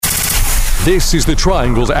This is the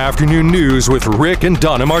Triangle's Afternoon News with Rick and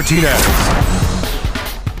Donna Martinez.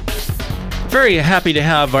 Very happy to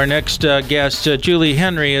have our next guest. Julie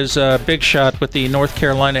Henry is a big shot with the North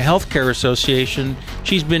Carolina Healthcare Association.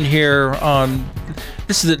 She's been here on,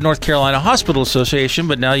 this is the North Carolina Hospital Association,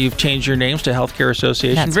 but now you've changed your names to Healthcare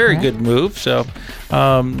Association. That's Very correct. Good move. So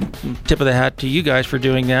tip of the hat to you guys for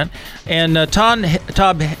doing that. And Todd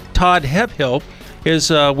Hephill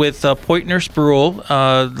is with Poitner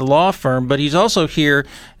Spruill, the law firm, but he's also here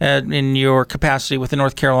in your capacity with the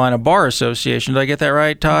North Carolina Bar Association. Did I get that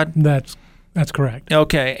right, Todd? That's correct.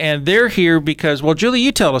 Okay, and they're here because, well, Julie,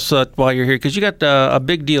 you tell us while you're here, because you got a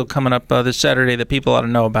big deal coming up this Saturday that people ought to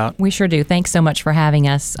know about. We sure do. Thanks so much for having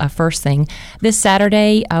us. First thing, this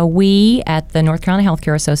Saturday, we at the North Carolina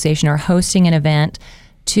Healthcare Association are hosting an event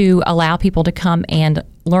to allow people to come and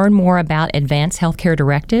learn more about advanced healthcare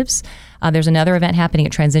directives. There's another event happening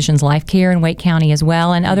at Transitions Life Care in Wake County as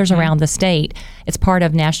well, and others around the state. It's part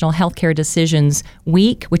of National Healthcare Decisions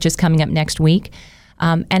Week, which is coming up next week.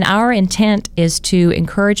 And our intent is to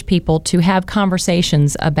encourage people to have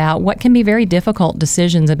conversations about what can be very difficult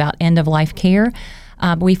decisions about end-of-life care.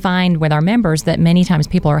 We find with our members that many times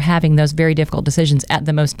people are having those very difficult decisions at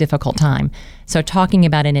the most difficult time. So talking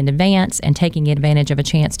about it in advance and taking advantage of a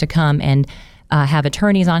chance to come and have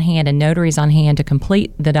attorneys on hand and notaries on hand to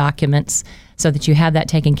complete the documents so that you have that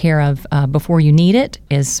taken care of before you need it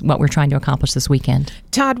is what we're trying to accomplish this weekend.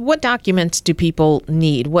 Todd, what documents do people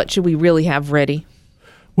need? What should we really have ready?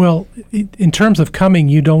 Well, in terms of coming,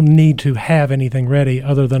 you don't need to have anything ready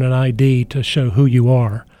other than an ID to show who you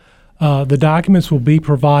are. The documents will be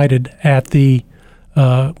provided at the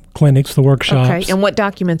clinics, the workshops. Okay, and what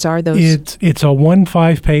documents are those? It's a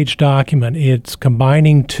 5-page document. It's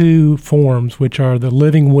combining two forms, which are the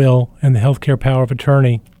living will and the healthcare power of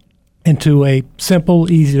attorney, into a simple,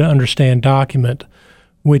 easy-to-understand document,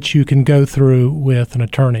 which you can go through with an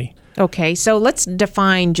attorney. Okay, so let's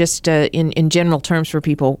define just in general terms for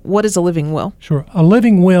people. What is a living will? Sure. A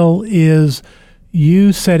living will is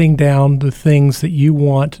you setting down the things that you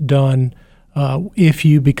want done if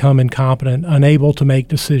you become incompetent, unable to make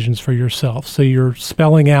decisions for yourself. So you're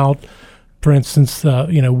spelling out, for instance,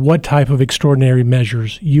 what type of extraordinary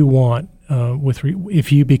measures you want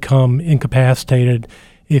if you become incapacitated,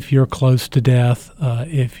 if you're close to death,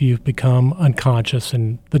 if you've become unconscious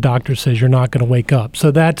and the doctor says you're not going to wake up.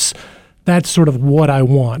 So that's sort of what I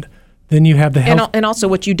want. Then you have the health, and also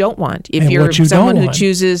what you don't want. If you're someone who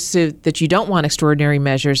chooses that you don't want extraordinary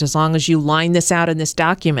measures, as long as you line this out in this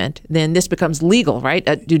document, then this becomes legal,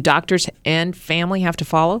 right? Do doctors and family have to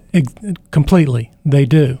follow? Completely, they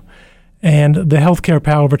do. And the healthcare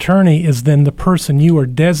power of attorney is then the person you are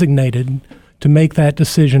designated to make that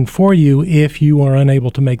decision for you if you are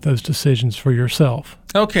unable to make those decisions for yourself.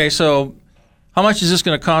 Okay, so how much is this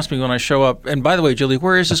going to cost me when I show up? And by the way, Julie,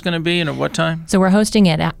 where is this going to be and at what time? So we're hosting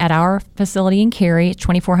it at our facility in Cary,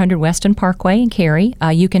 2400 Weston Parkway in Cary.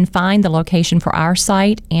 You can find the location for our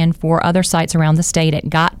site and for other sites around the state at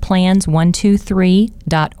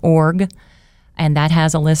gotplans123.org. And that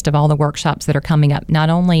has a list of all the workshops that are coming up, not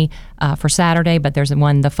only for Saturday, but there's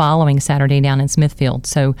one the following Saturday down in Smithfield.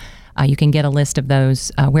 So you can get a list of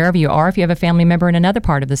those wherever you are. If you have a family member in another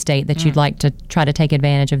part of the state that you'd like to try to take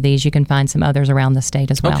advantage of these, you can find some others around the state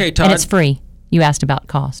as well. Okay, Todd. And it's free. You asked about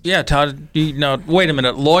cost. Yeah, Todd. Now, wait a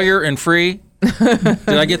minute. Lawyer and free? Did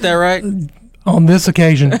I get that right? On this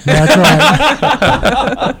occasion, that's right.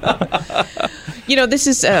 This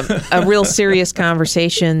is a real serious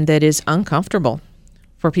conversation that is uncomfortable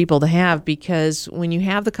for people to have, because when you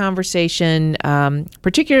have the conversation,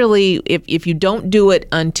 particularly if you don't do it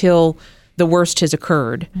until the worst has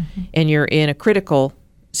occurred and you're in a critical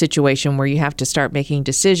situation where you have to start making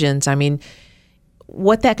decisions, I mean,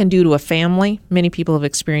 what that can do to a family, many people have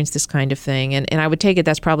experienced this kind of thing. And I would take it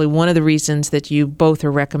that's probably one of the reasons that you both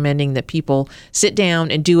are recommending that people sit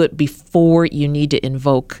down and do it before you need to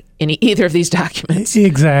invoke either of these documents.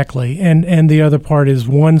 Exactly. And the other part is,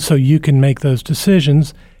 one, so you can make those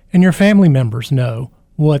decisions and your family members know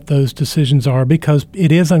what those decisions are, because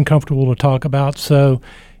it is uncomfortable to talk about. So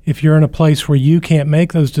if you're in a place where you can't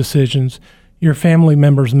make those decisions, your family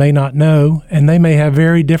members may not know, and they may have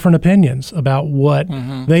very different opinions about what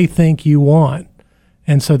they think you want.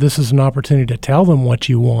 And so this is an opportunity to tell them what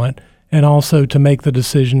you want, and also to make the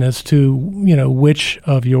decision as to, which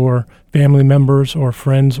of your family members or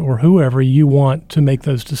friends or whoever you want to make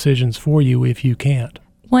those decisions for you if you can't.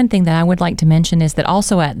 One thing that I would like to mention is that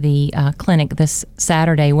also at the clinic this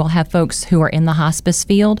Saturday, we'll have folks who are in the hospice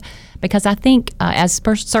field, because I think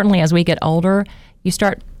certainly as we get older, you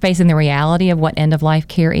start facing the reality of what end-of-life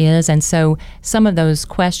care is. And so some of those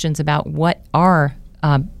questions about what are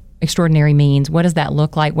extraordinary means. What does that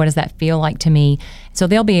look like? What does that feel like to me? So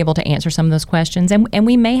they'll be able to answer some of those questions. And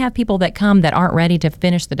we may have people that come that aren't ready to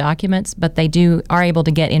finish the documents, but they are able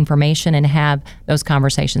to get information and have those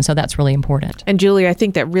conversations. So that's really important. And Julie, I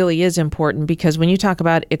think that really is important, because when you talk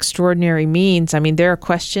about extraordinary means, I mean, there are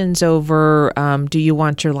questions over, do you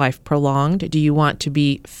want your life prolonged? Do you want to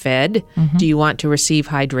be fed? Mm-hmm. Do you want to receive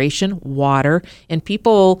hydration, water? And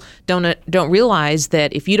people don't realize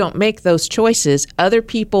that if you don't make those choices, other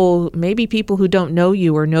people, maybe people who don't know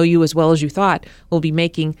you or know you as well as you thought, will be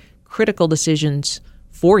making critical decisions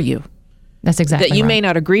for you. That's exactly that you right. may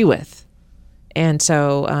not agree with. And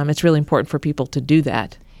so it's really important for people to do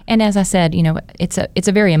that. And as I said, it's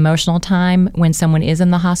a very emotional time when someone is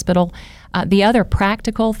in the hospital. The other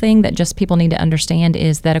practical thing that just people need to understand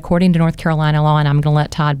is that according to North Carolina law, and I'm going to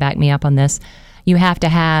let Todd back me up on this, you have to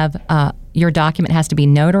have your document has to be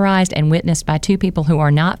notarized and witnessed by two people who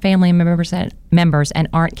are not family members and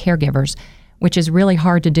aren't caregivers, which is really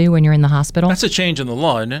hard to do when you're in the hospital. That's a change in the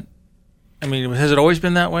law, isn't it? I mean, has it always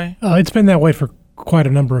been that way? It's been that way for quite a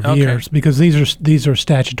number of years, because these are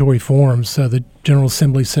statutory forms. So the General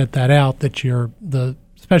Assembly set that out, that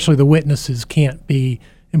especially the witnesses can't be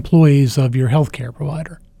employees of your healthcare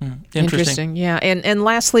provider. Interesting. Yeah. And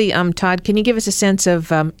lastly, Todd, can you give us a sense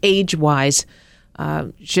of age-wise?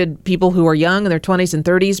 Should people who are young in their 20s and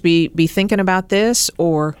 30s be thinking about this,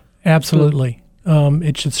 or? Absolutely.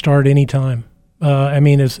 It should start anytime. I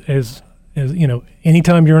mean, as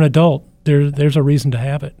anytime you're an adult, there's a reason to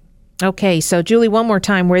have it. Okay, so Julie, one more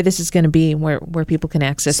time, where this is going to be, where people can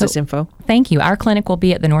access this info. Thank you. Our clinic will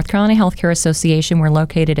be at the North Carolina Healthcare Association. We're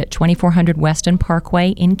located at 2400 Weston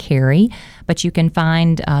Parkway in Cary, but you can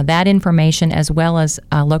find that information as well as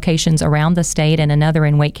locations around the state and another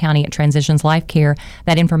in Wake County at Transitions Life Care.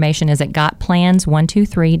 That information is at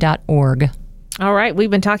gotplans123.org. All right, we've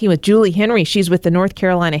been talking with Julie Henry. She's with the North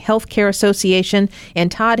Carolina Healthcare Association, and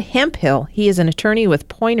Todd Hemphill. He is an attorney with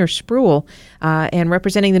Poynter Spruill and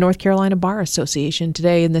representing the North Carolina Bar Association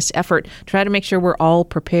today in this effort to try to make sure we're all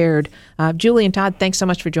prepared. Julie and Todd, thanks so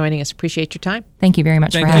much for joining us. Appreciate your time. Thank you very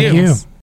much for Thank having you. us.